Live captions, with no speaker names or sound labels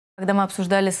Когда мы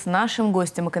обсуждали с нашим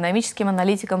гостем, экономическим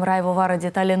аналитиком Райво Варе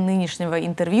детали нынешнего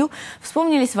интервью,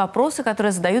 вспомнились вопросы,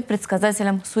 которые задают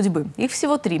предсказателям судьбы. Их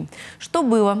всего 3. Что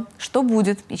было, что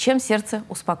будет и чем сердце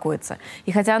успокоится.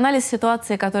 И хотя анализ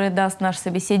ситуации, который даст наш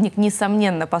собеседник,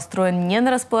 несомненно построен не на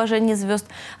расположении звезд,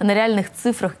 а на реальных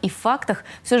цифрах и фактах,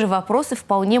 все же вопросы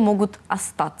вполне могут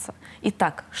остаться.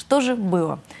 Итак, что же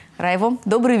было? Райво,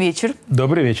 добрый вечер.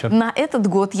 Добрый вечер. На этот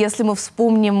год, если мы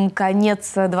вспомним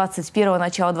конец 21-го,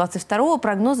 начало 22-го,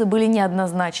 прогнозы были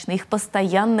неоднозначны, их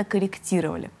постоянно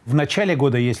корректировали. В начале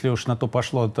года, если уж на то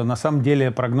пошло, то на самом деле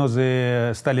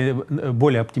прогнозы стали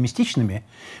более оптимистичными.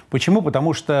 Почему?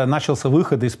 Потому что начался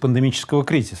выход из пандемического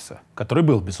кризиса, который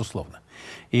был, безусловно.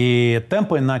 И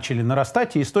темпы начали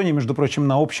нарастать, и Эстония, между прочим,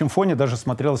 на общем фоне даже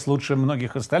смотрелась лучше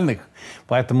многих остальных.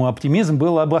 Поэтому оптимизм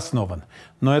был обоснован.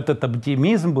 Но этот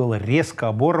оптимизм был резко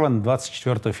оборван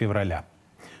 24 февраля.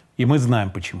 И мы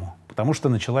знаем почему. Потому что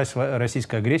началась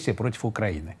российская агрессия против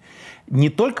Украины. Не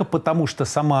только потому, что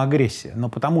сама агрессия, но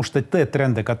потому что те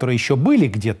тренды, которые еще были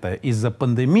где-то из-за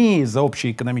пандемии, из-за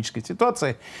общей экономической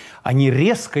ситуации, они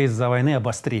резко из-за войны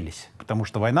обострились. Потому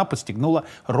что война подстегнула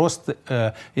рост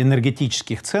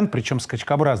энергетических цен, причем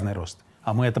скачкообразный рост.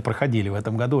 А мы это проходили в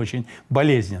этом году очень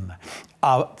болезненно.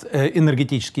 А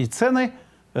энергетические цены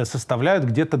составляют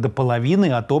где-то до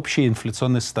половины от общей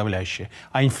инфляционной составляющей.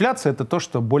 А инфляция – это то,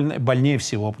 что больнее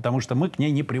всего, потому что мы к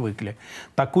ней не привыкли.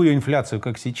 Такую инфляцию,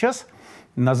 как сейчас,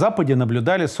 на Западе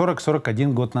наблюдали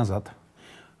 40-41 год назад.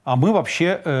 А мы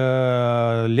вообще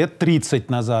лет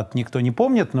 30 назад, никто не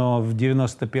помнит, но в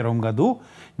 91 году,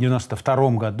 в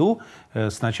 92 году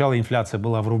сначала инфляция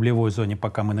была в рублевой зоне,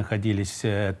 пока мы находились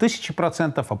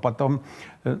 1000%, а потом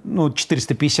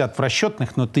 450 в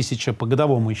расчетных, но 1000 по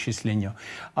годовому исчислению.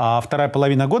 А вторая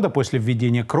половина года после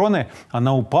введения кроны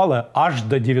она упала аж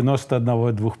до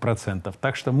 91,2%.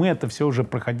 Так что мы это все уже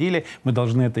проходили, мы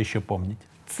должны это еще помнить.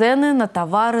 Цены на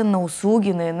товары, на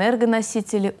услуги, на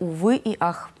энергоносители, увы и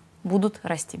ах, будут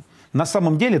расти. На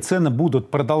самом деле цены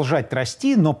будут продолжать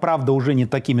расти, но, правда, уже не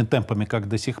такими темпами, как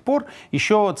до сих пор,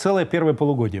 еще целое первое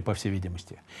полугодие, по всей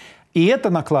видимости. И это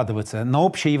накладывается на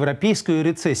общеевропейскую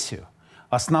рецессию.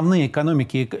 Основные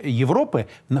экономики Европы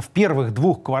в первых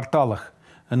 2 кварталах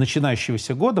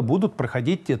начинающегося года будут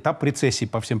проходить этап рецессии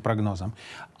по всем прогнозам.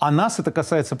 А нас это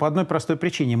касается по одной простой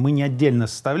причине. Мы не отдельно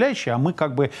составляющие, а мы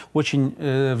как бы очень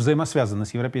взаимосвязаны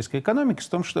с европейской экономикой, с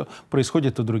том, что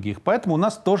происходит у других. Поэтому у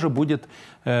нас тоже будет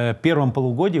в первом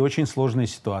полугодии очень сложная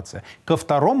ситуация. Ко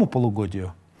второму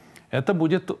полугодию это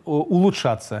будет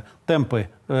улучшаться. Темпы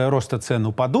роста цен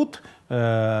упадут,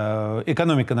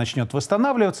 экономика начнет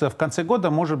восстанавливаться, в конце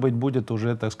года, может быть, будет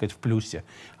уже, так сказать, в плюсе.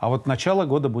 А вот начало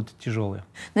года будет тяжелое.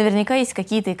 Наверняка есть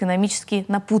какие-то экономические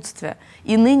напутствия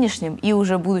и нынешним, и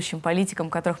уже будущим политикам,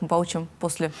 которых мы получим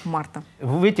после марта.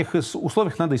 В этих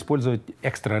условиях надо использовать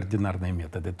экстраординарные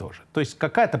методы тоже. То есть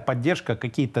какая-то поддержка,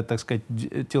 какие-то, так сказать,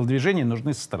 телодвижения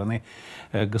нужны со стороны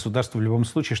государства в любом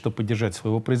случае, чтобы поддержать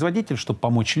своего производителя, чтобы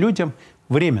помочь людям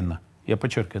временно. Я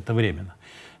подчеркиваю, это временно.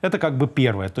 Это как бы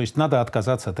первое. То есть надо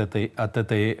отказаться от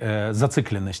этой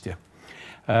зацикленности.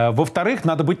 Во-вторых,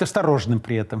 надо быть осторожным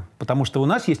при этом. Потому что у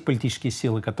нас есть политические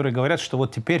силы, которые говорят, что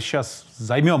вот теперь сейчас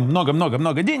займем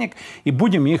много-много-много денег и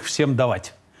будем их всем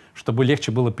давать, чтобы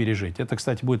легче было пережить. Это,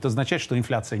 кстати, будет означать, что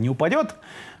инфляция не упадет,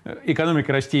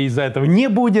 экономика расти из-за этого не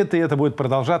будет, и это будет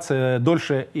продолжаться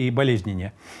дольше и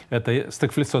болезненнее. Это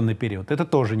стагфляционный период. Это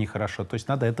тоже нехорошо, то есть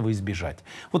надо этого избежать.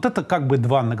 Вот это как бы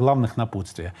 2 главных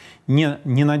напутствия. Не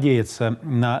надеяться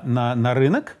на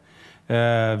рынок,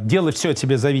 делать все от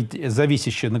себя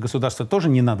зависящее на государство тоже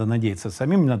не надо надеяться,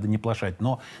 самим не надо не плашать,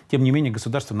 но, тем не менее,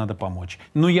 государству надо помочь.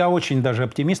 Но я очень даже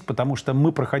оптимист, потому что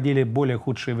мы проходили более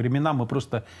худшие времена, мы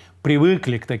просто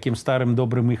привыкли к таким старым,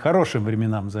 добрым и хорошим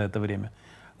временам за это время.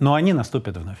 Но они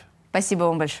наступят вновь. Спасибо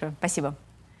вам большое. Спасибо.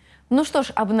 Ну что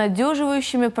ж,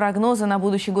 обнадеживающими прогнозы на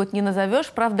будущий год не назовешь.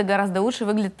 Правда, гораздо лучше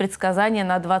выглядят предсказания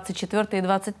на 24 и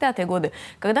 25 годы,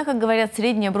 когда, как говорят,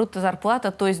 средняя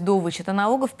брутто-зарплата, то есть до вычета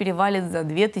налогов, перевалит за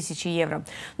 2000 евро.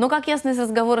 Но, как ясно из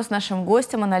разговора с нашим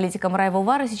гостем, аналитиком Райво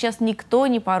Варе, сейчас никто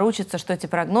не поручится, что эти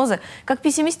прогнозы, как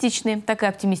пессимистичные, так и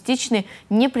оптимистичные,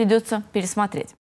 не придется пересмотреть.